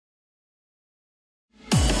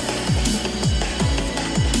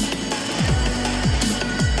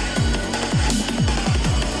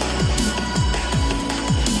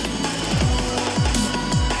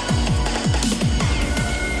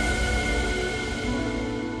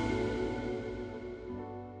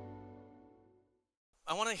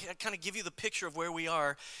want to kind of give you the picture of where we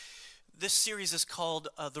are. This series is called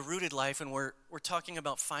The Rooted Life, and we're talking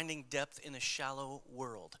about finding depth in a shallow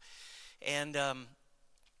world. And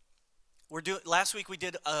last week we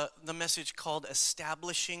did the message called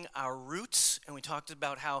Establishing Our Roots, and we talked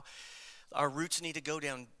about how our roots need to go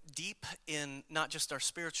down deep in not just our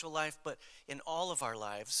spiritual life, but in all of our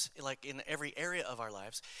lives, like in every area of our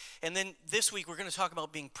lives. And then this week, we're going to talk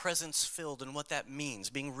about being presence-filled and what that means,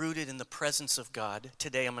 being rooted in the presence of God.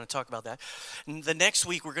 Today, I'm going to talk about that. And the next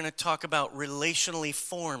week, we're going to talk about relationally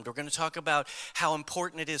formed. We're going to talk about how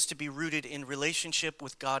important it is to be rooted in relationship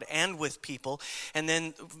with God and with people. And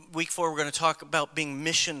then week 4, we're going to talk about being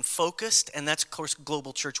mission-focused, and that's, of course,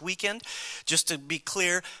 Global Church Weekend. Just to be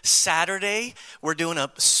clear, Saturday, we're doing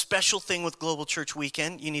a special thing with Global Church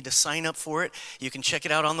Weekend. You need to sign up for it. You can check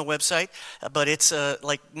it out on the website, but it's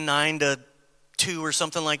like 9 to 2 or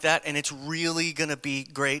something like that, and it's really going to be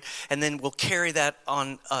great. And then we'll carry that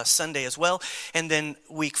on Sunday as well. And then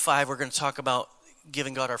week 5, we're going to talk about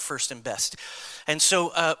giving God our first and best. And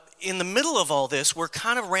so in the middle of all this, we're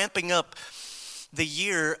kind of ramping up the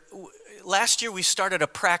year. Last year, we started a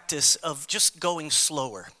practice of just going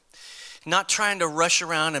slower, not trying to rush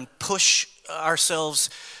around and push ourselves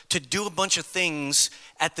to do a bunch of things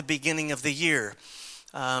at the beginning of the year.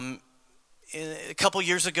 A couple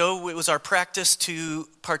years ago, it was our practice to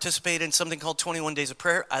participate in something called 21 Days of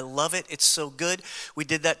Prayer. I love it. It's so good. We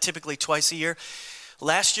did that typically twice a year.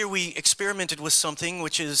 Last year, we experimented with something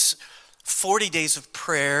which is 40 days of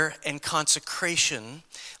prayer and consecration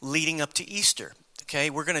leading up to Easter. Okay,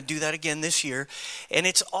 we're going to do that again this year. And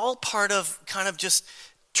it's all part of kind of just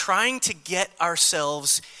trying to get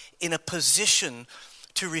ourselves in a position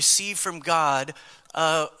to receive from God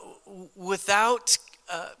without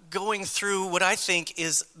going through what I think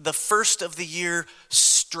is the first of the year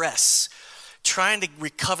stress, trying to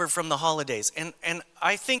recover from the holidays. And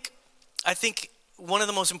I think one of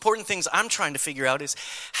the most important things I'm trying to figure out is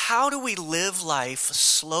how do we live life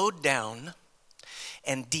slowed down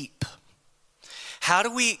and deep? How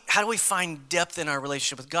do we find depth in our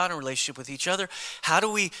relationship with God and relationship with each other? How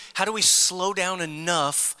do we slow down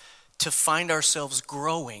enough to find ourselves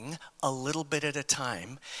growing a little bit at a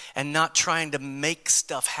time and not trying to make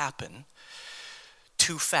stuff happen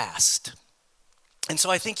too fast? And so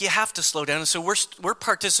I think you have to slow down. And so we're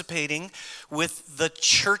participating with the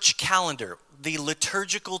church calendar, the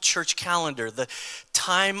liturgical church calendar, the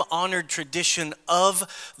time-honored tradition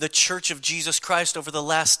of the Church of Jesus Christ over the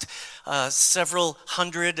last several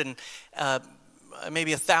hundred and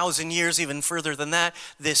maybe 1,000 years, even further than that,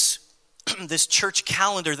 this church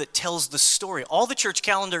calendar that tells the story. All the church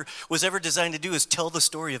calendar was ever designed to do is tell the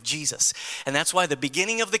story of Jesus. And that's why the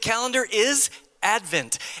beginning of the calendar is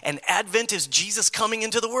Advent. And Advent is Jesus coming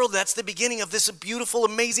into the world. That's the beginning of this beautiful,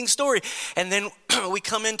 amazing story. And then we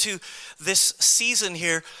come into this season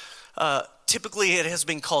here. Typically it has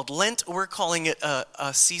been called Lent. We're calling it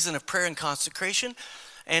a season of prayer and consecration.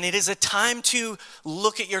 And it is a time to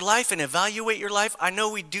look at your life and evaluate your life. I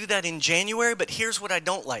know we do that in January, but here's what I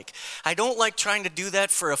don't like. I don't like trying to do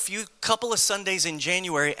that for a couple of Sundays in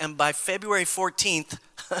January, and by February 14th,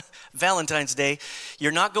 Valentine's Day,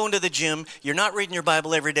 you're not going to the gym, you're not reading your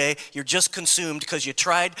Bible every day, you're just consumed because you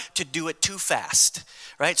tried to do it too fast,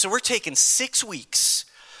 right? So we're taking 6 weeks,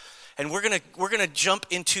 and we're gonna jump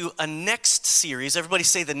into a next series. Everybody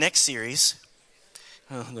say the next series.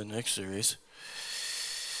 Oh, the next series.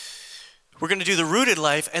 We're going to do the Rooted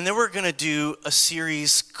Life, and then we're going to do a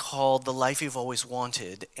series called The Life You've Always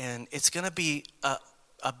Wanted. And it's going to be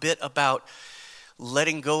a bit about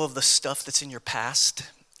letting go of the stuff that's in your past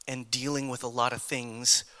and dealing with a lot of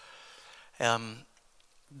things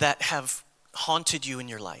that have haunted you in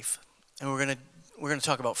your life. And we're going to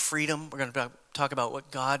talk about freedom. We're going to talk about what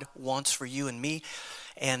God wants for you and me,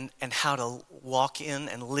 and how to walk in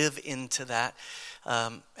and live into that.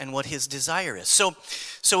 And what his desire is. So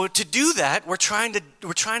to do that, we're trying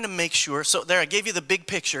to make sure. So there, I gave you the big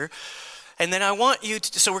picture, and then I want you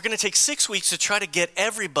to. So we're going to take 6 weeks to try to get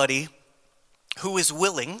everybody who is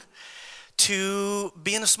willing to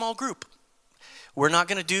be in a small group. We're not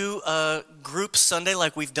going to do a group Sunday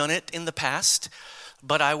like we've done it in the past.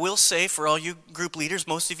 But I will say, for all you group leaders,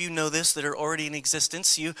 most of you know this that are already in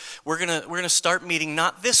existence. We're gonna start meeting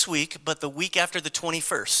not this week, but the week after the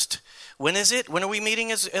 21st. When is it? When are we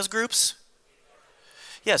meeting as groups?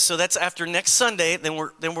 Yeah, so that's after next Sunday. Then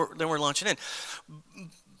we're launching in.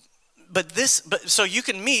 But so you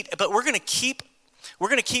can meet, but we're gonna keep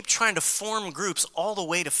trying to form groups all the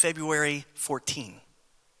way to February 14.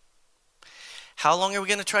 How long are we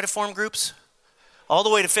gonna try to form groups? All the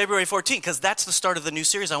way to February 14, because that's the start of the new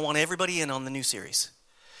series. I want everybody in on the new series.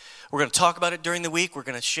 We're going to talk about it during the week. We're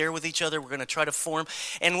going to share with each other. We're going to try to form.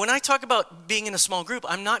 And when I talk about being in a small group,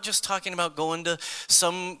 I'm not just talking about going to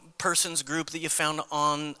some person's group that you found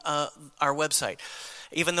on our website,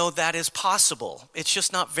 even though that is possible. It's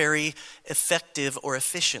just not very effective or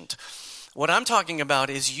efficient. What I'm talking about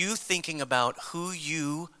is you thinking about who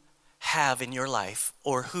you have in your life,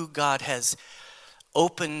 or who God has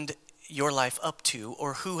opened your life up to,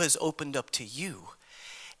 or who has opened up to you,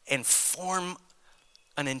 and form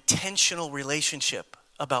an intentional relationship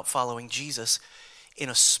about following Jesus in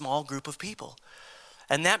a small group of people.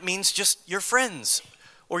 And that means just your friends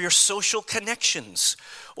or your social connections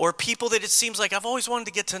or people that it seems like I've always wanted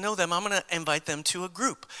to get to know them. I'm going to invite them to a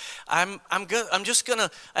group. I'm not going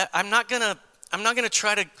to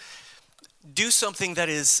try to do something that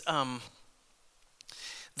is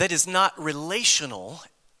not relational,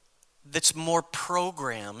 that's more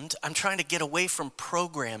programmed. I'm trying to get away from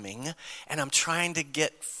programming, and I'm trying to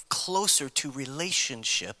get closer to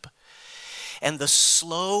relationship and the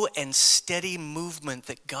slow and steady movement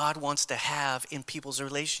that God wants to have in people's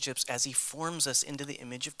relationships as he forms us into the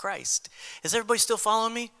image of Christ. Is everybody still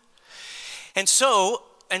following me? And so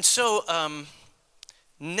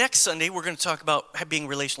next Sunday, we're going to talk about being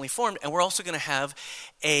relationally formed, and we're also going to have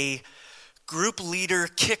a group leader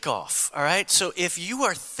kickoff, all right? So if you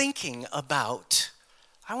are thinking about,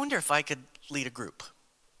 I wonder if I could lead a group,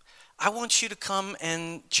 I want you to come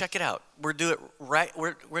and check it out. We're going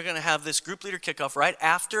to have this group leader kickoff right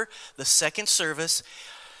after the second service,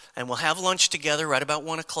 and we'll have lunch together right about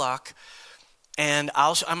 1 o'clock. And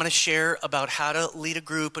I'm going to share about how to lead a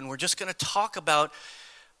group, and we're just going to talk about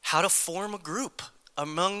how to form a group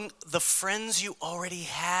among the friends you already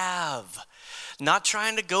have. Not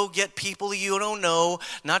trying to go get people you don't know,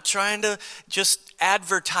 not trying to just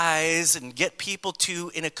advertise and get people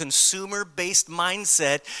to, in a consumer-based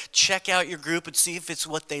mindset, check out your group and see if it's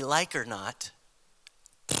what they like or not.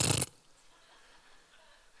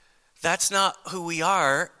 That's not who we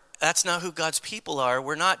are. That's not who God's people are.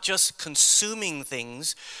 We're not just consuming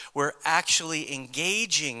things. We're actually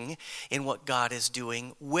engaging in what God is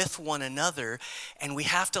doing with one another. And we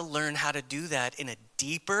have to learn how to do that in a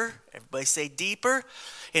deeper, everybody say deeper,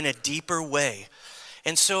 in a deeper way.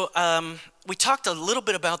 And so we talked a little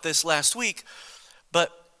bit about this last week,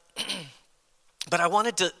 but I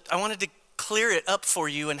wanted to clear it up for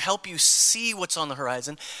you and help you see what's on the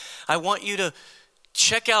horizon. I want you to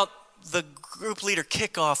check out the group leader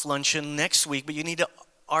kickoff luncheon next week, but you need to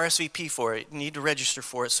RSVP for it. You need to register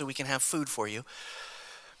for it so we can have food for you.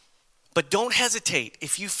 But don't hesitate.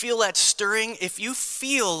 If you feel that stirring, if you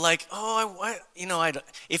feel like,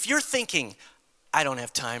 if you're thinking, I don't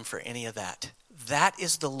have time for any of that, that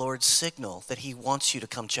is the Lord's signal that he wants you to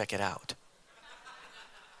come check it out.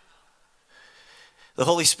 The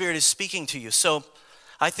Holy Spirit is speaking to you. So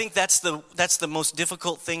I think that's the most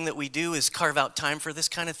difficult thing that we do, is carve out time for this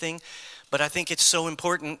kind of thing. But I think it's so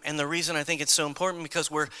important, and the reason I think it's so important because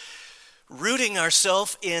we're rooting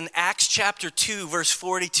ourselves in Acts chapter 2, verse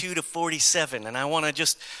 42 to 47. And I want to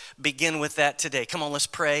just begin with that today. Come on, let's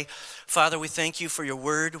pray. Father, we thank you for your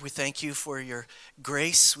word. We thank you for your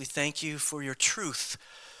grace. We thank you for your truth.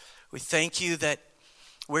 We thank you that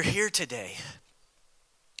we're here today,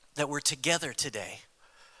 that we're together today,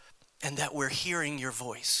 and that we're hearing your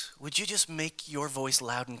voice. Would you just make your voice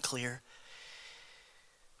loud and clear?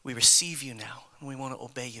 We receive you now, and we want to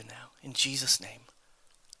obey you now. In Jesus' name,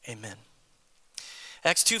 amen.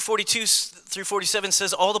 Acts 2:42 through 47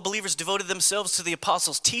 says, all the believers devoted themselves to the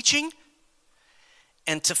apostles' teaching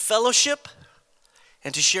and to fellowship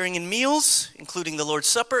and to sharing in meals, including the Lord's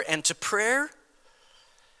Supper, and to prayer.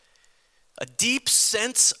 A deep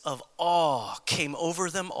sense of awe came over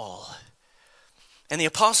them all. And the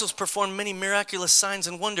apostles performed many miraculous signs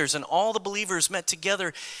and wonders, and all the believers met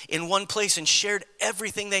together in one place and shared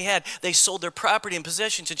everything they had. They sold their property and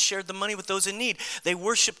possessions and shared the money with those in need. They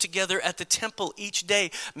worshiped together at the temple each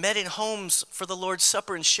day, met in homes for the Lord's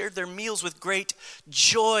Supper, and shared their meals with great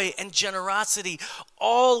joy and generosity,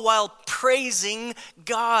 all while praising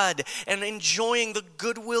God and enjoying the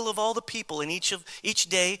goodwill of all the people. And each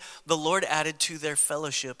day, the Lord added to their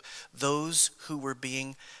fellowship those who were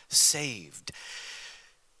being saved.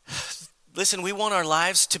 Listen, we want our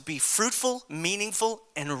lives to be fruitful, meaningful,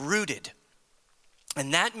 and rooted.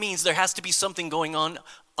 And that means there has to be something going on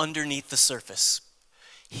underneath the surface,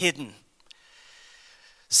 hidden.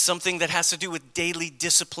 Something that has to do with daily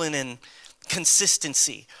discipline and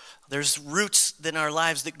consistency. There's roots in our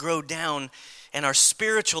lives that grow down, and our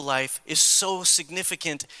spiritual life is so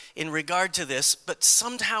significant in regard to this, but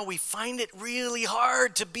somehow we find it really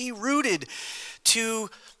hard to be rooted, to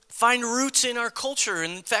find roots in our culture.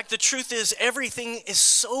 And in fact, the truth is everything is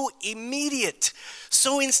so immediate,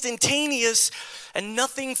 so instantaneous, and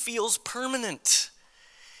nothing feels permanent.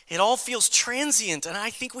 It all feels transient, and I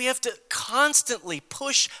think we have to constantly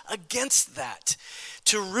push against that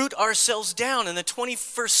to root ourselves down. In the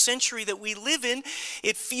 21st century that we live in,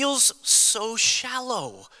 it feels so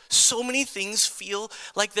shallow. So many things feel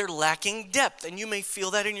like they're lacking depth, and you may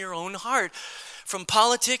feel that in your own heart. From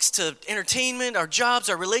politics to entertainment, our jobs,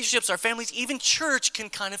 our relationships, our families, even church can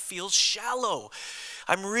kind of feel shallow.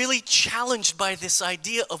 I'm really challenged by this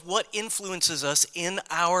idea of what influences us in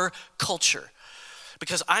our culture.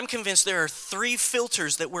 Because I'm convinced there are 3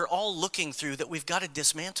 filters that we're all looking through that we've got to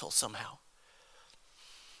dismantle somehow.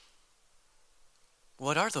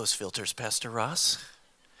 What are those filters, Pastor Ross?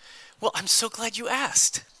 Well, I'm so glad you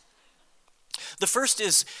asked. The first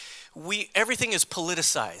is everything is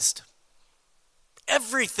politicized.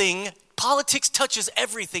 Politics touches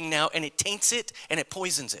everything now, and it taints it and it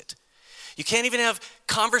poisons it. You can't even have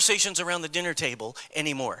conversations around the dinner table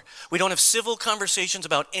anymore. We don't have civil conversations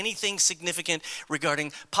about anything significant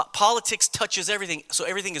regarding politics touches everything. So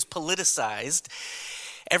everything is politicized.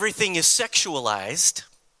 Everything is sexualized.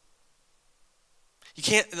 You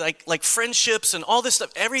can't, like friendships and all this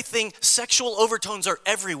stuff, everything, sexual overtones are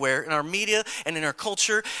everywhere in our media and in our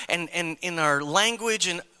culture and in our language,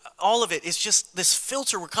 and all of it is just this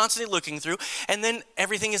filter we're constantly looking through. And then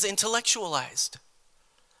everything is intellectualized.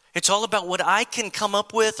 It's all about what I can come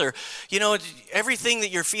up with, or, everything that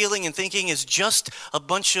you're feeling and thinking is just a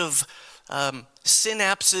bunch of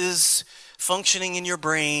synapses functioning in your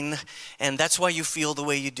brain, and that's why you feel the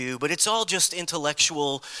way you do. But it's all just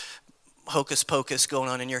intellectual hocus pocus going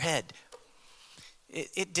on in your head.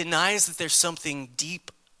 It denies that there's something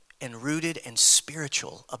deep and rooted and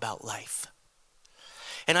spiritual about life.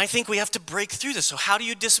 And I think we have to break through this. So how do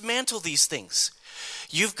you dismantle these things?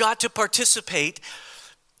 You've got to participate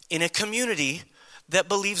in a community that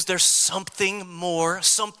believes there's something more,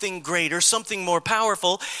 something greater, something more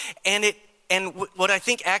powerful. And what I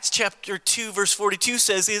think Acts chapter 2 verse 42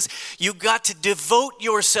 says is, you got to devote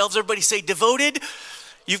yourselves. Everybody say devoted.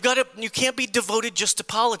 You can't be devoted just to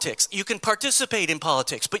politics. You can participate in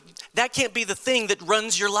politics, but that can't be the thing that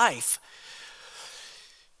runs your life.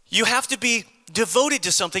 You have to be devoted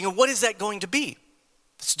to something. And what is that going to be?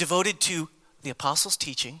 It's devoted to the apostles'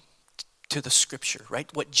 teaching, to the scripture, right?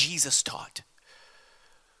 What Jesus taught.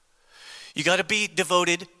 You got to be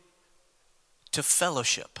devoted to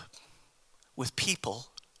fellowship with people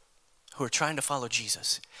who are trying to follow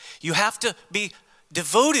Jesus. You have to be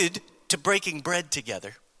devoted to breaking bread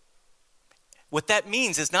together. What that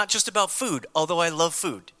means is not just about food, although I love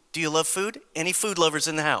food. Do you love food? Any food lovers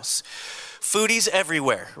in the house? Foodies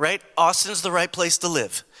everywhere, right? Austin's the right place to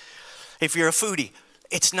live. If you're a foodie,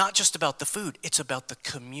 it's not just about the food, it's about the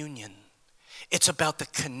communion. It's about the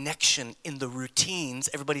connection in the routines.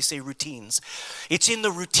 Everybody say routines. It's in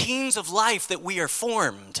the routines of life that we are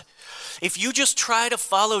formed. If you just try to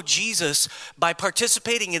follow Jesus by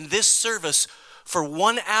participating in this service for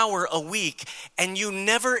 1 hour a week and you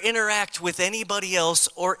never interact with anybody else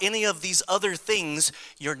or any of these other things,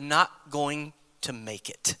 you're not going to make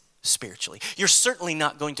it spiritually. You're certainly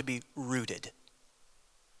not going to be rooted.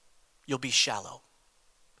 You'll be shallow.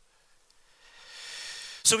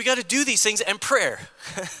 So we got to do these things, and prayer.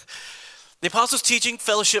 The apostles' teaching,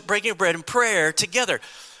 fellowship, breaking of bread, and prayer together.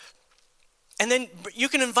 And then you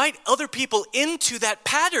can invite other people into that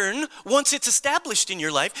pattern once it's established in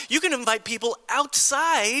your life. You can invite people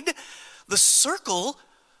outside the circle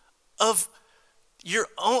of your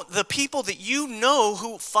own, the people that you know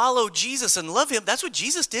who follow Jesus and love him. That's what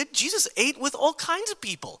Jesus did. Jesus ate with all kinds of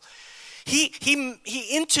people. He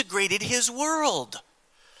integrated his world.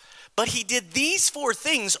 But he did these 4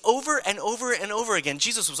 things over and over and over again.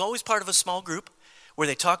 Jesus was always part of a small group where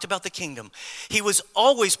they talked about the kingdom. He was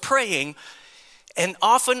always praying, and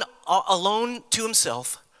often alone to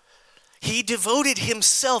himself. He devoted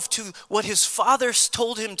himself to what his father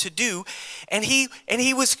told him to do, and he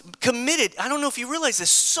was committed. I don't know if you realize this,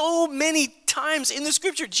 so many times in the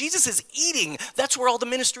scripture, Jesus is eating. That's where all the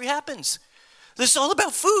ministry happens. This is all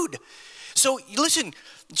about food. So listen,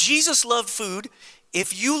 Jesus loved food.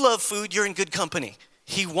 If you love food, you're in good company.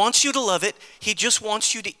 He wants you to love it. He just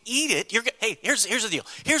wants you to eat it. Hey, here's the deal.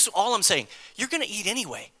 Here's all I'm saying. You're going to eat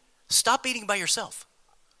anyway. Stop eating by yourself.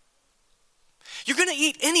 You're going to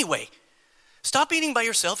eat anyway. Stop eating by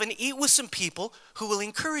yourself and eat with some people who will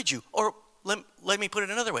encourage you. Or let me put it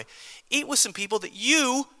another way. Eat with some people that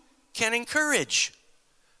you can encourage.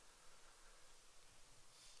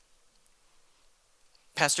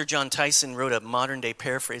 Pastor John Tyson wrote a modern day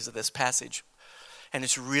paraphrase of this passage, and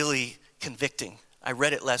it's really convicting. I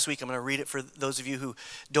read it last week. I'm going to read it for those of you who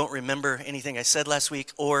don't remember anything I said last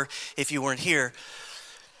week, or if you weren't here.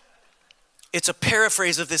 It's a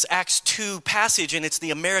paraphrase of this Acts 2 passage, and it's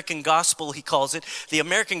the American Gospel, he calls it. The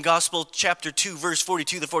American Gospel, chapter 2, verse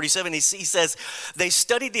 42 to 47, he says, they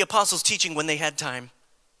studied the apostles' teaching when they had time.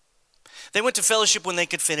 They went to fellowship when they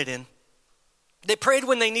could fit it in. They prayed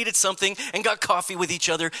when they needed something and got coffee with each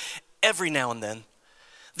other every now and then.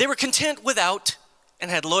 They were content without and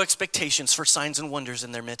had low expectations for signs and wonders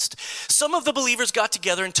in their midst. Some of the believers got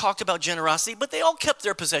together and talked about generosity, but they all kept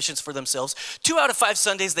their possessions for themselves. 2 out of 5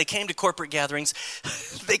 Sundays, they came to corporate gatherings.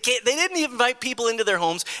 They didn't invite people into their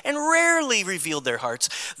homes and rarely revealed their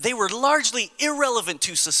hearts. They were largely irrelevant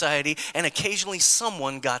to society, and occasionally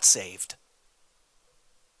someone got saved.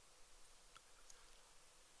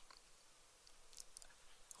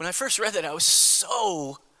 When I first read that, I was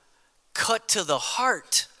so cut to the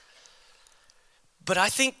heart. But I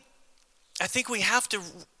think we have to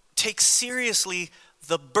take seriously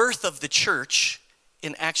the birth of the church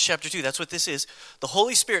in Acts chapter 2. That's what this is. The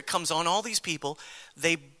Holy Spirit comes on all these people.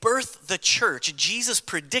 They birth the church. Jesus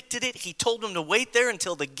predicted it. He told them to wait there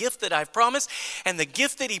until the gift that I've promised. And the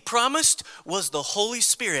gift that he promised was the Holy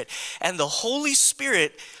Spirit. And the Holy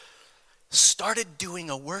Spirit started doing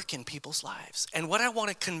a work in people's lives. And what I want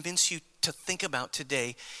to convince you to think about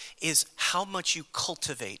today is how much you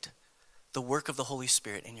cultivate the work of the Holy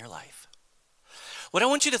Spirit in your life. What I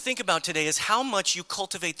want you to think about today is how much you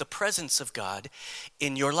cultivate the presence of God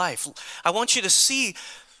in your life. I want you to see,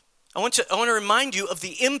 I want to remind you of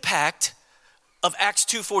the impact of Acts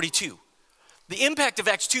 2:42. The impact of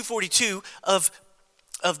Acts 2:42 of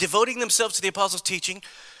devoting themselves to the apostles' teaching,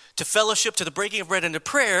 to fellowship, to the breaking of bread, and to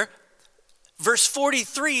prayer. Verse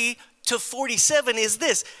 43 to 47 is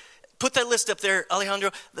this. Put that list up there,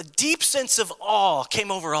 Alejandro. The deep sense of awe came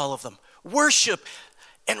over all of them. Worship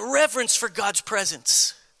and reverence for God's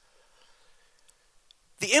presence.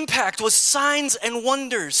 The impact was signs and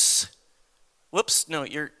wonders. Whoops, no,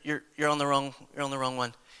 you're on the wrong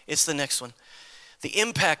one. It's the next one. The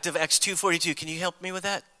impact of Acts 2:42. Can you help me with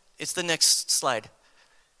that? It's the next slide.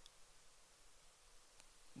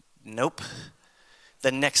 Nope.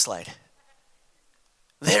 The next slide.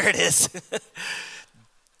 There it is.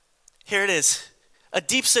 Here it is. A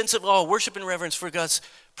deep sense of awe, worship and reverence for God's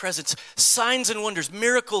presence. Signs and wonders,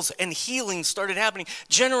 miracles and healings started happening.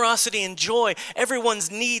 Generosity and joy. Everyone's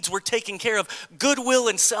needs were taken care of. Goodwill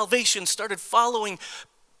and salvation started following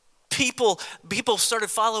people. People started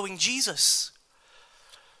following Jesus.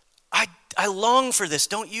 I long for this,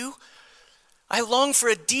 don't you? I long for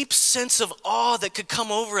a deep sense of awe that could come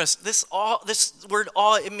over us. This word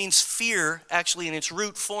awe, it means fear, actually, in its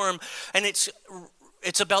root form. And it's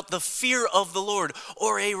about the fear of the Lord,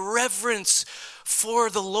 or a reverence for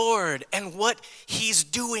the Lord and what he's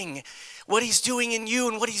doing in you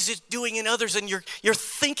and what he's doing in others. And you're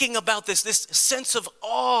thinking about this sense of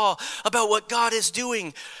awe about what God is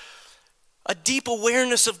doing. A deep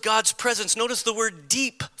awareness of God's presence. Notice the word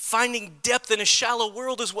deep. Finding depth in a shallow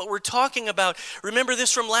world is what we're talking about. Remember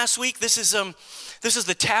this from last week? This is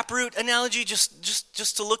the taproot analogy,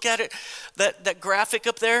 just to look at it. That graphic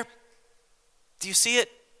up there. Do you see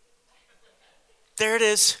it? There it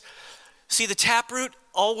is. See the taproot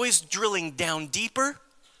always drilling down deeper,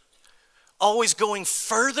 always going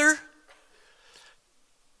further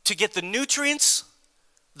to get the nutrients,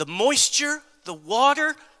 the moisture, the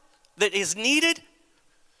water that is needed,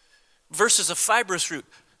 versus a fibrous root.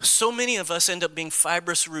 So many of us end up being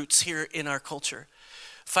fibrous roots here in our culture.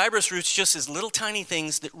 Fibrous roots just as little tiny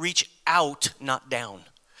things that reach out, not down.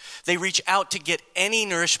 They reach out to get any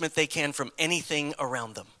nourishment they can from anything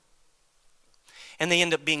around them. And they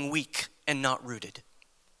end up being weak and not rooted.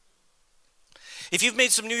 If you've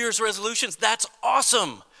made some New Year's resolutions, that's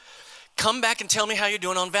awesome. Come back and tell me how you're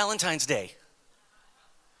doing on Valentine's Day.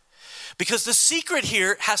 Because the secret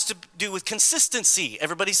here has to do with consistency.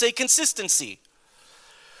 Everybody say consistency.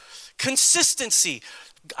 Consistency.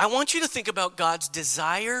 I want you to think about God's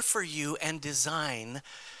desire for you and design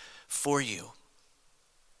for you.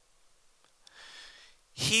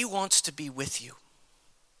 He wants to be with you.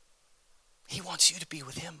 He wants you to be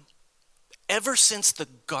with him. Ever since the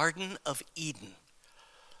Garden of Eden,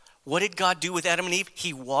 what did God do with Adam and Eve?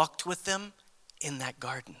 He walked with them in that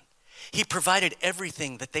garden. He provided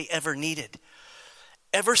everything that they ever needed.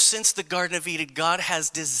 Ever since the Garden of Eden, God has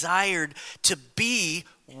desired to be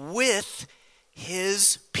with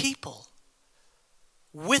his people.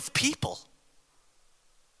 With people.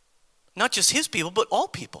 Not just his people, but all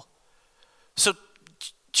people. So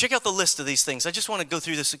check out the list of these things. I just want to go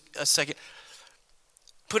through this a second.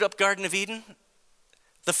 Put up Garden of Eden.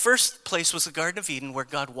 The first place was the Garden of Eden where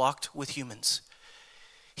God walked with humans.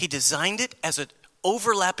 He designed it as an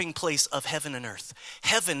overlapping place of heaven and earth.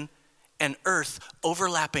 Heaven and earth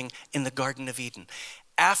overlapping in the Garden of Eden.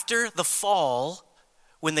 After the fall,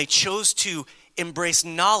 when they chose to embrace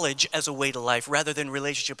knowledge as a way to life rather than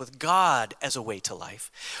relationship with God as a way to life,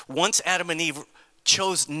 once Adam and Eve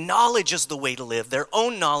chose knowledge as the way to live, their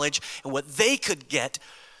own knowledge and what they could get,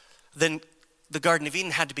 then the Garden of Eden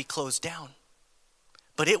had to be closed down.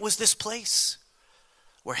 But it was this place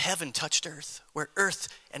where heaven touched earth, where earth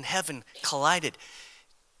and heaven collided.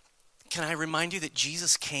 Can I remind you that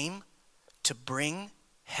Jesus came to bring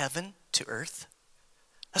heaven to earth?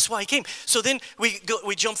 That's why he came. So then we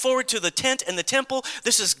jump forward to the tent and the temple.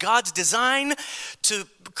 This is God's design to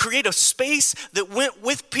create a space that went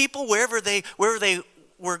with people wherever they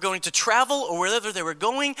were going to travel or wherever they were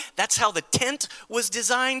going. That's how the tent was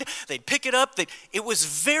designed. They'd pick it up. It was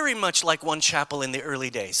very much like One Chapel in the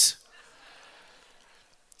early days.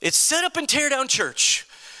 It's set up and tear down church.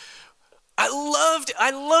 I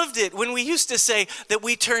loved it when we used to say that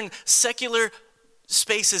we turn secular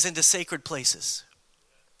spaces into sacred places.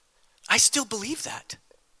 I still believe that.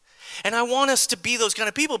 And I want us to be those kind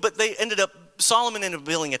of people, but Solomon ended up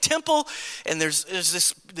building a temple, and there's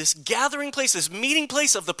this gathering place, this meeting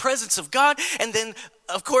place of the presence of God. And then,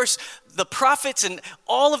 of course, the prophets and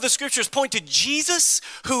all of the scriptures point to Jesus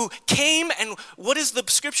who came. And what does the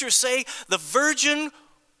scripture say? The virgin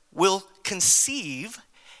will conceive,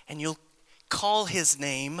 and you'll call his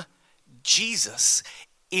name Jesus,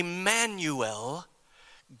 Emmanuel,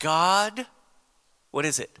 God. What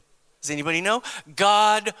is it? Does anybody know?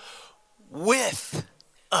 God with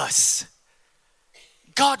us.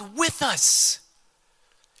 God with us.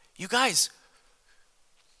 You guys,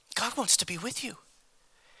 God wants to be with you.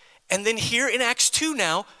 And then here in Acts 2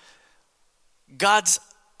 now, God's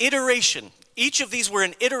iteration. Each of these were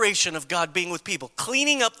an iteration of God being with people,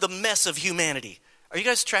 cleaning up the mess of humanity. Are you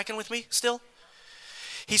guys tracking with me still?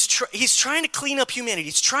 He's trying to clean up humanity.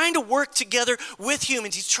 He's trying to work together with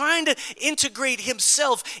humans. He's trying to integrate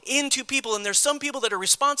himself into people. And there's some people that are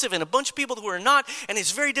responsive and a bunch of people who are not. And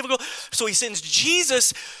it's very difficult. So he sends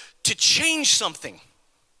Jesus to change something.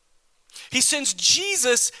 He sends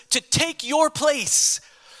Jesus to take your place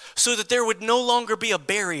so that there would no longer be a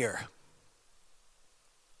barrier.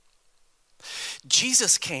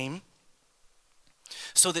 Jesus came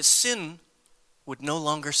so that sin would no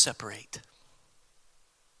longer separate.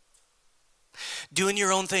 Doing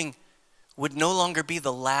your own thing would no longer be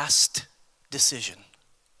the last decision.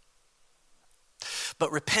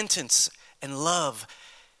 But repentance and love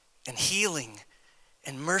and healing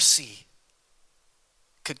and mercy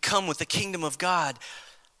could come with the kingdom of God.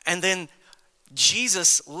 And then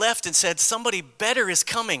Jesus left and said, somebody better is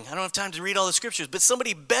coming. I don't have time to read all the scriptures, but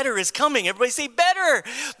somebody better is coming. Everybody say better.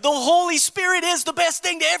 The Holy Spirit is the best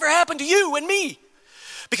thing to ever happen to you and me.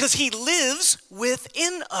 Because he lives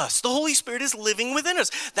within us. The Holy Spirit is living within us.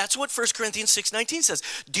 That's what 1 Corinthians 6:19 says.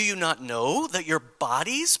 Do you not know that your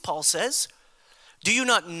bodies, Paul says, do you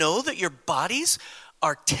not know that your bodies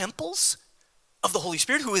are temples of the Holy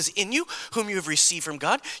Spirit who is in you, whom you have received from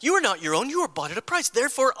God? You are not your own, you are bought at a price.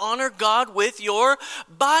 Therefore, honor God with your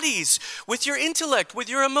bodies, with your intellect, with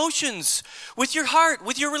your emotions, with your heart,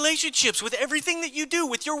 with your relationships, with everything that you do,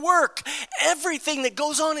 with your work, everything that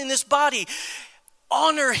goes on in this body.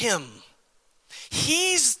 Honor him.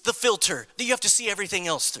 He's the filter that you have to see everything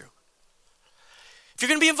else through. If you're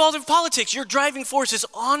going to be involved in politics, your driving force is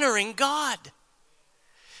honoring God.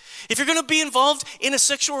 If you're going to be involved in a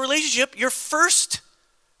sexual relationship, your first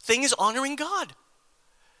thing is honoring God.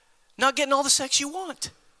 Not getting all the sex you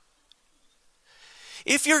want.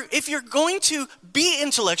 If you're going to be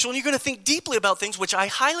intellectual and you're going to think deeply about things, which I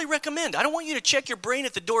highly recommend, I don't want you to check your brain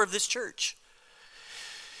at the door of this church.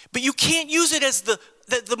 But you can't use it as the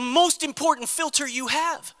most important filter you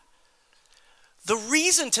have. The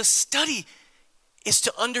reason to study is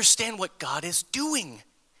to understand what God is doing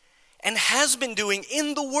and has been doing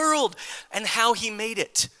in the world and how he made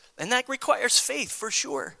it. And that requires faith for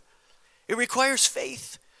sure. It requires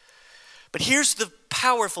faith. But here's the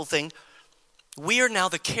powerful thing. We are now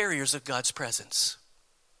the carriers of God's presence.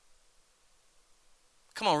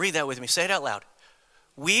 Come on, read that with me. Say it out loud.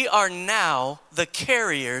 We are now the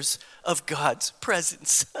carriers of God's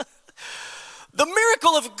presence. The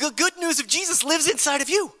miracle of good news of Jesus lives inside of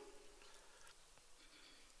you.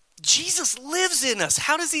 Jesus lives in us.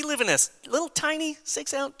 How does he live in us? Little tiny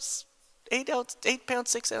 8 pound,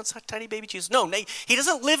 6 ounce tiny baby Jesus. No, he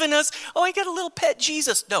doesn't live in us. Oh, I got a little pet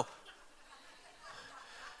Jesus. No.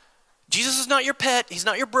 Jesus is not your pet. He's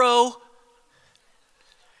not your bro.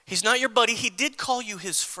 He's not your buddy. He did call you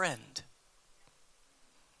his friend.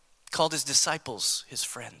 Called his disciples his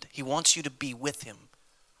friend. He wants you to be with him.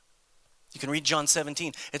 can read John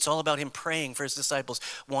 17. It's all about him praying for his disciples,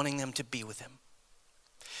 wanting them to be with him.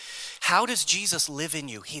 How does Jesus live in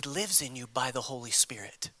you? He lives in you by the Holy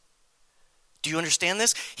Spirit. Do you understand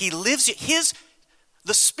this? He lives,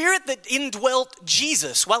 the Spirit that indwelt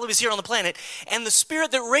Jesus while he was here on the planet, and the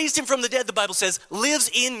Spirit that raised him from the dead, the Bible says, lives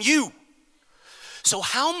in you. So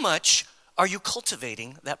how much are you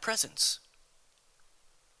cultivating that presence?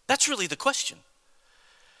 That's really the question.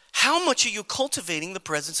 How much are you cultivating the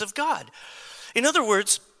presence of God? In other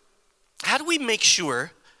words, how do we make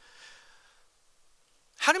sure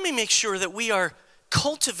that we are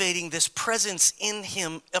cultivating this presence in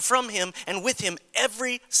him, from him, and with him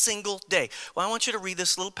every single day? Well, I want you to read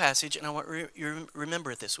this little passage, and I want you to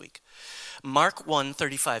remember it this week. Mark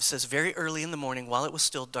 1:35 says, very early in the morning, while it was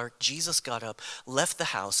still dark, Jesus got up, left the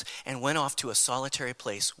house, and went off to a solitary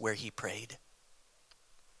place where he prayed.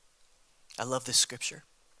 I love this scripture.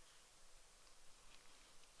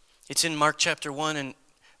 It's in Mark chapter 1, and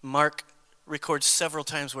Mark records several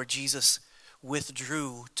times where Jesus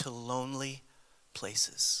withdrew to lonely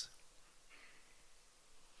places.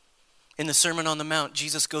 In the Sermon on the Mount,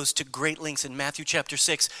 Jesus goes to great lengths in Matthew chapter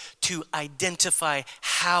 6 to identify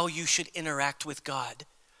how you should interact with God.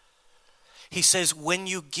 He says, when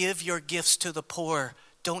you give your gifts to the poor,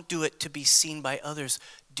 don't do it to be seen by others.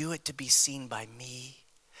 Do it to be seen by me.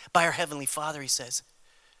 By our Heavenly Father, he says.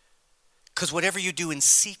 Because whatever you do in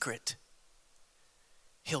secret,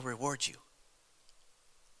 he'll reward you.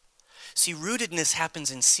 See, rootedness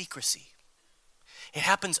happens in secrecy. It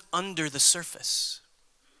happens under the surface.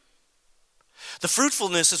 The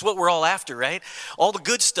fruitfulness is what we're all after, right? All the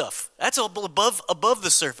good stuff. That's all above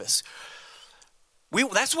the surface.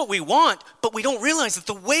 That's what we want, but we don't realize that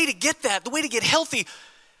the way to get that, the way to get healthy,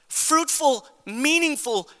 fruitful,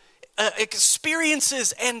 meaningful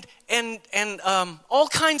experiences and all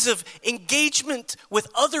kinds of engagement with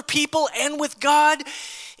other people and with God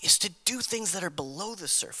is to do things that are below the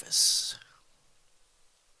surface.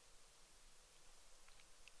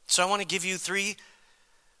 So I want to give you three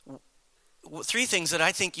things that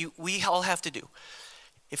I think we all have to do.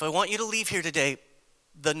 If I want you to leave here today,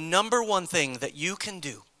 the number one thing that you can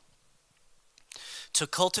do to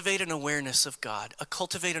cultivate an awareness of God,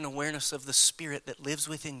 cultivate an awareness of the Spirit that lives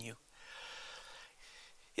within you,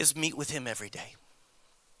 is meet with him every day.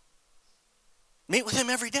 Meet with him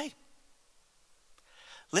every day.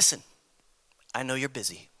 Listen, I know you're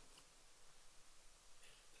busy.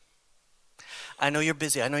 I know you're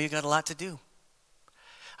busy. I know you got a lot to do.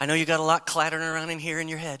 I know you got a lot clattering around in here in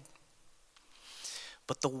your head.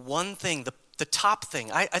 But the one thing, the top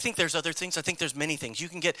thing, I think there's other things. I think there's many things. You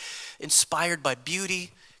can get inspired by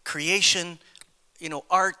beauty, creation,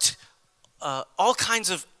 art, all kinds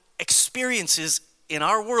of experiences in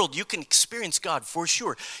our world. You can experience God for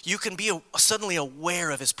sure. You can be suddenly aware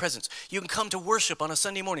of his presence. You can come to worship on a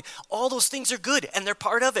Sunday morning. All those things are good and they're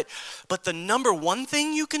part of it. But the number one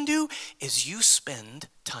thing you can do is you spend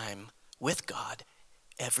time with God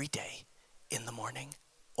every day, in the morning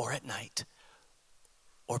or at night,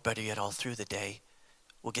 or better yet, all through the day.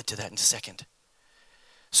 We'll get to that in a second.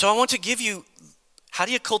 So I want to give you, how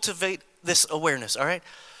do you cultivate this awareness, all right?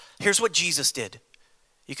 Here's what Jesus did.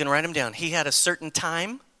 You can write them down. He had a certain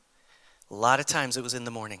time. A lot of times it was in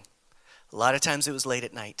the morning. A lot of times it was late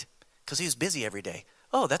at night because he was busy every day.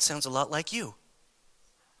 Oh, that sounds a lot like you.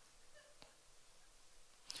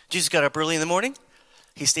 Jesus got up early in the morning.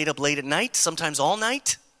 He stayed up late at night, sometimes all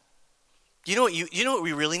night. You know what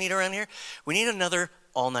we really need around here? We need another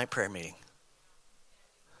all-night prayer meeting.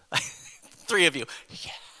 3 of you.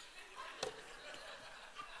 Yeah.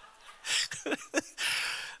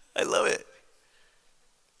 I love it.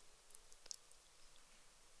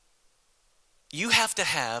 We have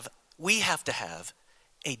to have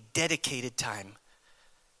a dedicated time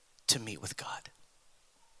to meet with God.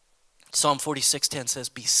 Psalm 46:10 says,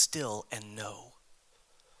 "Be still and know."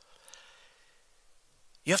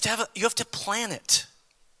 You have to plan it.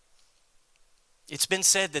 It's been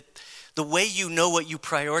said that the way you know what you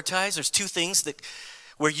prioritize, there's 2 things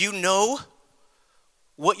where you know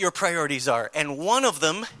what your priorities are. And one of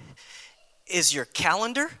them is your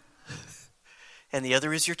calendar, and the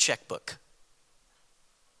other is your checkbook.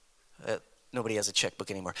 Nobody has a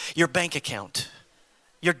checkbook anymore. Your bank account,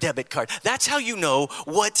 your debit card. That's how you know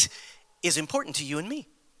what is important to you and me.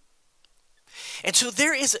 And so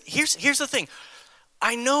here's the thing.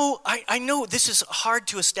 I know this is hard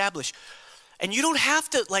to establish. And you don't have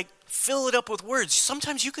to fill it up with words.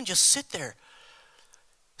 Sometimes you can just sit there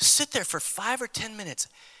for 5 or 10 minutes.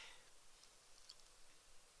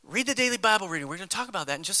 Read the daily Bible reading. We're going to talk about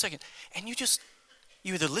that in just a second. And you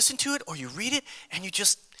either listen to it or you read it, and you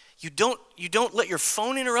don't let your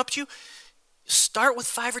phone interrupt you. Start with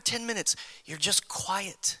 5 or 10 minutes. You're just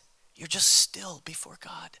quiet. You're just still before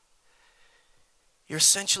God. You're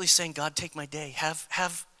essentially saying, God, take my day. Have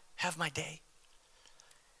my day.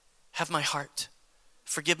 Have my heart.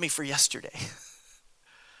 Forgive me for yesterday.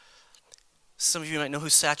 Some of you might know who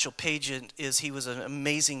Satchel Paige is. He was an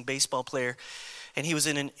amazing baseball player, and he was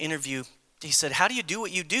in an interview. He said, how do you do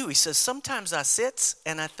what you do? He says, sometimes I sits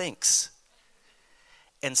and I thinks,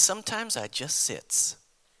 and sometimes I just sits.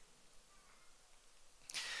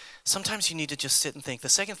 Sometimes you need to just sit and think. The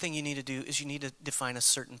second thing you need to do is you need to define a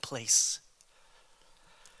certain place.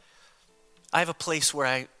 I have a place where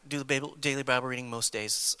I do the daily Bible reading most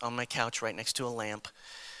days. It's on my couch right next to a lamp.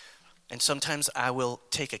 And sometimes I will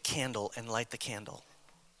take a candle and light the candle.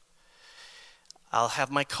 I'll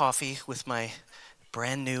have my coffee with my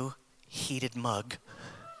brand new heated mug.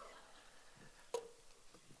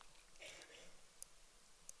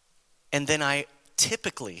 And then I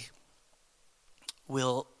typically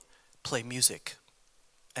will play music.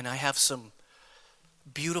 And I have some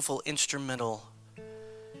beautiful instrumental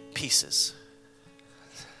pieces.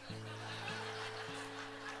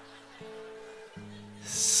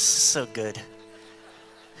 So good.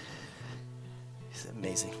 It's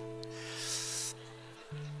amazing.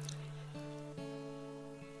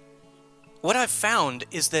 What I've found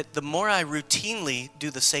is that the more I routinely do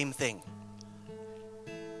the same thing,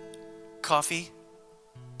 coffee,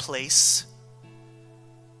 place,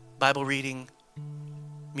 Bible reading,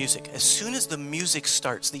 music. As soon as the music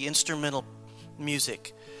starts, the instrumental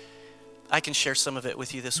music, I can share some of it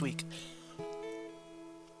with you this week.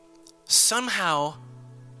 Somehow,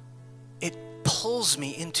 it pulls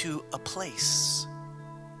me into a place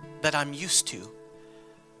that I'm used to,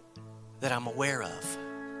 that I'm aware of.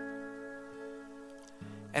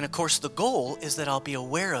 And of course, the goal is that I'll be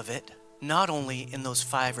aware of it, not only in those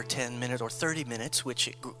 5 or 10 minutes or 30 minutes, which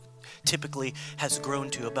it typically has grown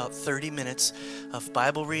to about 30 minutes of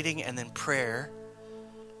Bible reading and then prayer.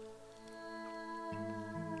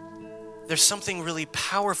 There's something really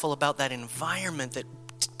powerful about that environment that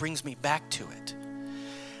brings me back to it.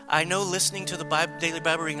 I know listening to the daily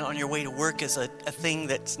Bible reading on your way to work is a thing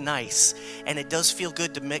that's nice, and it does feel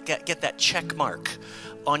good to get that check mark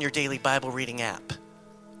on your daily Bible reading app.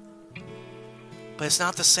 But it's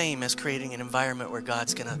not the same as creating an environment where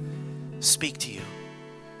God's going to speak to you.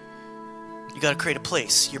 You got to create a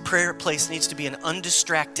place. Your prayer place needs to be an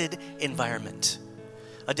undistracted environment.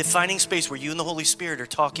 A defining space where you and the Holy Spirit are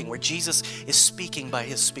talking, where Jesus is speaking by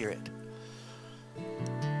His Spirit.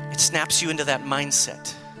 It snaps you into that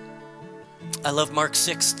mindset. I love Mark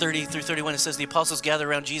 6:30-31. It says, the apostles gathered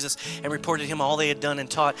around Jesus and reported him all they had done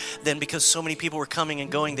and taught. Then because so many people were coming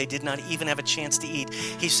and going, they did not even have a chance to eat.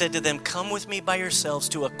 He said to them, come with me by yourselves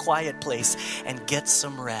to a quiet place and get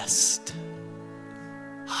some rest.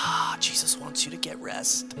 Jesus wants you to get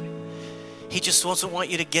rest. He just doesn't want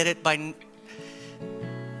you to get it by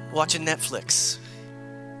watching Netflix.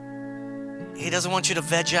 He doesn't want you to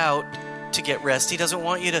veg out to get rest. He doesn't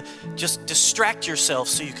want you to just distract yourself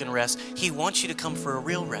so you can rest. He wants you to come for a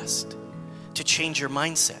real rest, to change your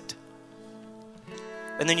mindset.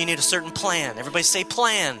 And then you need a certain plan. Everybody say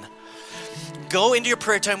plan. Go into your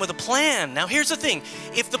prayer time with a plan. Now here's the thing.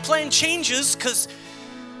 If the plan changes because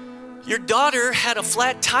your daughter had a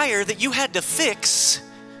flat tire that you had to fix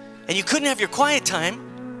and you couldn't have your quiet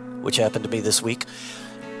time, which happened to me this week,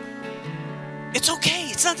 it's okay.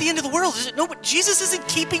 It's not the end of the world. No, but Jesus isn't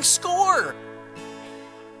keeping score.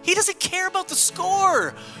 He doesn't care about the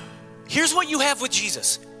score. Here's what you have with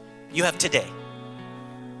Jesus. You have today.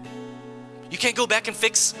 You can't go back and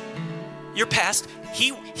fix your past.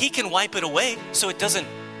 He can wipe it away so it doesn't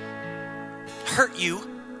hurt you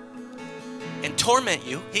and torment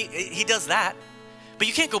you. He does that. But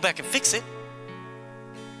you can't go back and fix it.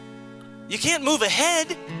 You can't move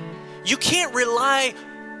ahead. You can't rely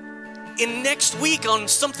in next week on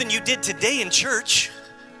something you did today in church.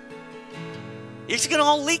 It's going to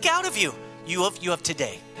all leak out of you. You have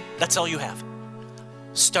today. That's all you have.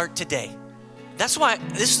 Start today. That's why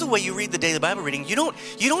this is the way you read the daily Bible reading. You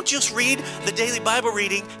don't just read the daily Bible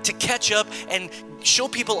reading to catch up and show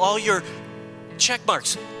people all your check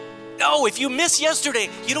marks. No, if you miss yesterday,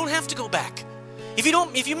 you don't have to go back.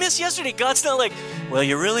 If you miss yesterday, God's not like, well,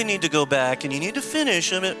 you really need to go back and you need to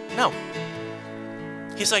finish. No.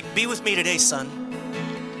 He's like, be with me today, son.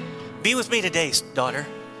 Be with me today, daughter.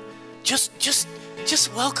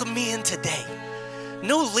 Just welcome me in today.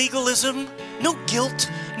 No legalism, no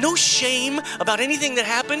guilt, no shame about anything that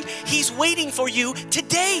happened. He's waiting for you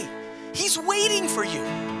today. He's waiting for you.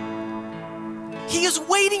 He is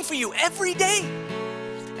waiting for you every day.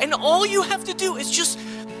 And all you have to do is just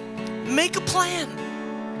make a plan.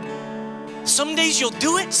 Some days you'll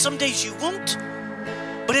do it, some days you won't.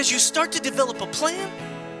 But as you start to develop a plan,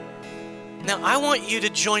 now I want you to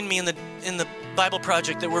join me in the Bible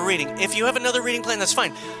project that we're reading. If you have another reading plan, that's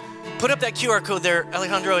fine. Put up that QR code there,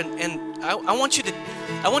 Alejandro, and I want you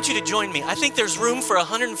to join me. I think there's room for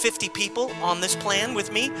 150 people on this plan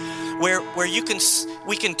with me, where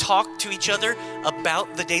we can talk to each other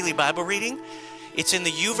about the daily Bible reading. It's in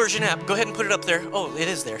the YouVersion app. Go ahead and put it up there. Oh, it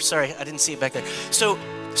is there. Sorry, I didn't see it back there. So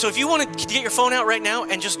if you want to get your phone out right now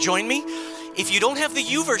and just join me, if you don't have the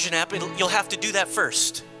YouVersion app, you'll have to do that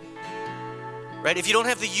first. Right? If you don't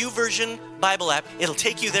have the YouVersion Bible app, it'll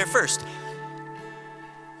take you there first.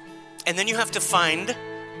 And then you have to find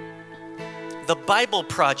the Bible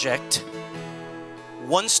Project,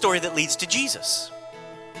 One Story That Leads to Jesus.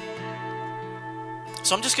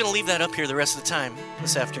 So I'm just going to leave that up here the rest of the time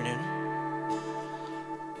this afternoon.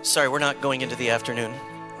 Sorry, we're not going into the afternoon.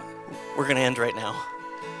 We're going to end right now.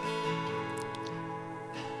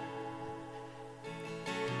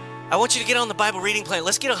 I want you to get on the Bible reading plan.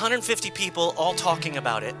 Let's get 150 people all talking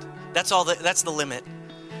about it. That's the limit.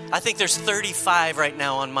 I think there's 35 right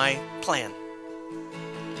now on my plan.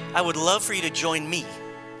 I would love for you to join me.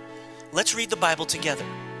 Let's read the Bible together.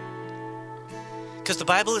 Because the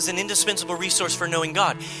Bible is an indispensable resource for knowing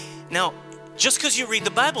God. Now, just because you read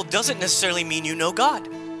the Bible doesn't necessarily mean you know God.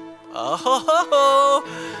 Oh,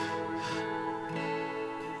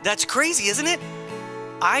 that's crazy, isn't it?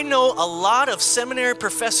 I know a lot of seminary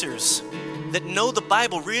professors that know the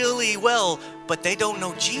Bible really well, but they don't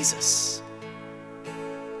know Jesus.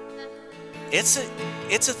 It's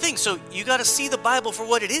a thing. So you got to see the Bible for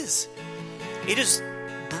what it is. It is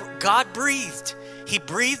God breathed. He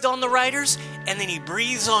breathed on the writers, and then he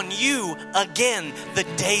breathes on you again the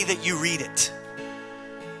day that you read it.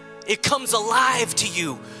 It comes alive to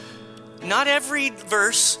you. Not every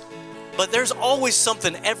verse, but there's always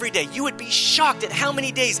something every day. You would be shocked at how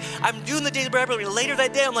many days I'm doing the daily Bible reading. Later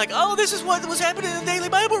that day, I'm like, oh, this is what was happening in the daily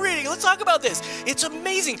Bible reading. Let's talk about this. It's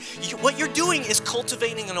amazing. What you're doing is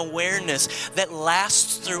cultivating an awareness that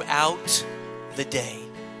lasts throughout the day.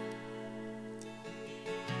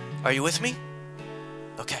 Are you with me?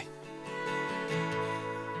 Okay.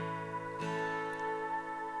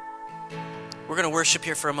 We're going to worship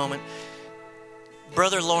here for a moment.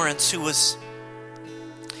 Brother Lawrence, he was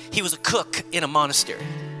a cook in a monastery.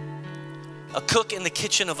 A cook in the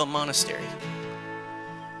kitchen of a monastery.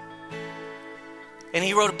 And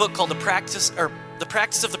he wrote a book called The Practice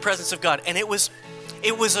of the Presence of God. And it was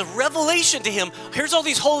a revelation to him. Here's all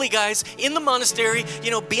these holy guys in the monastery,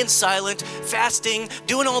 being silent, fasting,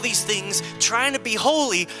 doing all these things, trying to be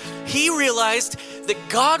holy. He realized that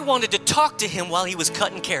God wanted to talk to him while he was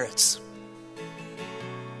cutting carrots.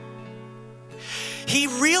 He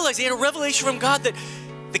realized, he had a revelation from God that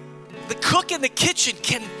the cook in the kitchen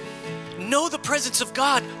can know the presence of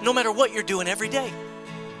God no matter what you're doing every day.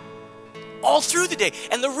 All through the day.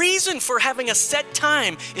 And the reason for having a set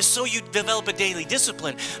time is so you develop a daily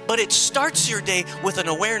discipline. But it starts your day with an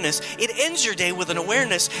awareness. It ends your day with an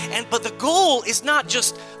awareness. But the goal is not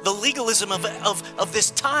just the legalism of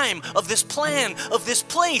this time, of this plan, of this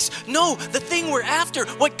place. No, the thing we're after,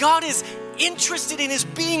 what God is interested in, is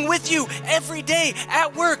being with you every day,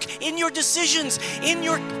 at work, in your decisions,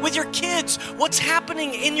 with your kids, what's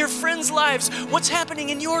happening in your friends' lives, what's happening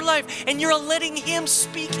in your life, and you're letting him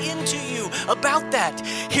speak into you about that.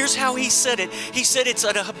 Here's how he said it. He said it's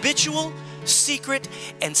a habitual, secret,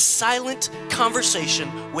 and silent conversation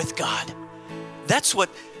with God. That's what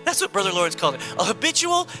Brother Lawrence called it. A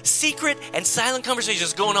habitual, secret, and silent conversation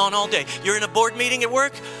is going on all day. You're in a board meeting at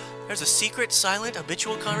work. There's a secret, silent,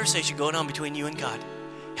 habitual conversation going on between you and God,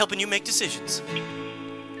 helping you make decisions.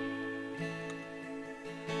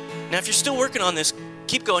 Now, if you're still working on this,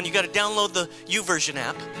 keep going. You got to download the YouVersion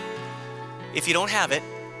app if you don't have it,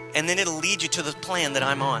 and then it'll lead you to the plan that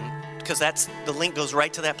I'm on, because the link goes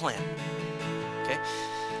right to that plan. Okay?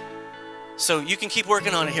 So you can keep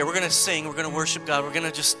working on it here. We're going to sing. We're going to worship God. We're going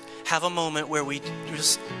to just have a moment where we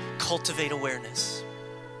just cultivate awareness.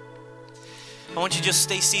 I want you to just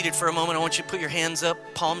stay seated for a moment. I want you to put your hands up,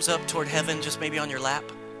 palms up toward heaven, just maybe on your lap.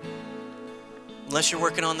 Unless you're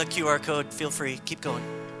working on the QR code, feel free. Keep going.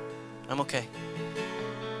 I'm okay.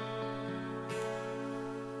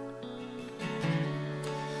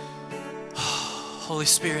 Holy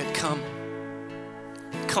Spirit, come.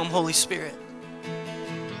 Come, Holy Spirit.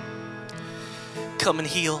 Come and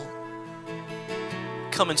heal.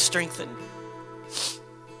 Come and strengthen.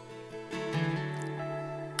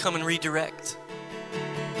 Come and redirect.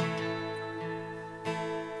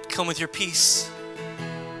 Come with your peace.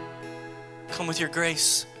 Come with your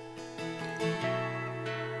grace.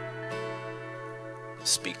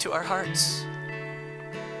 Speak to our hearts.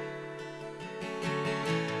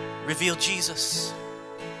 Reveal Jesus.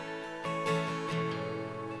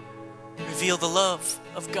 Reveal the love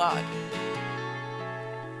of God.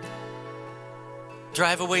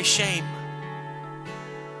 Drive away shame.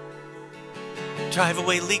 Drive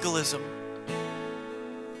away legalism.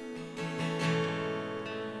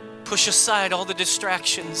 Push aside all the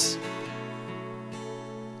distractions.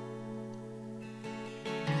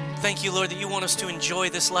 Thank you, Lord, that you want us to enjoy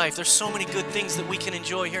this life. There's so many good things that we can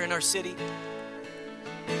enjoy here in our city.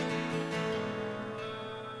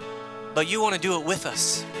 But you want to do it with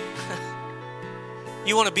us.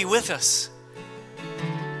 You want to be with us.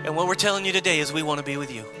 And what we're telling you today is we want to be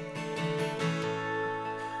with you.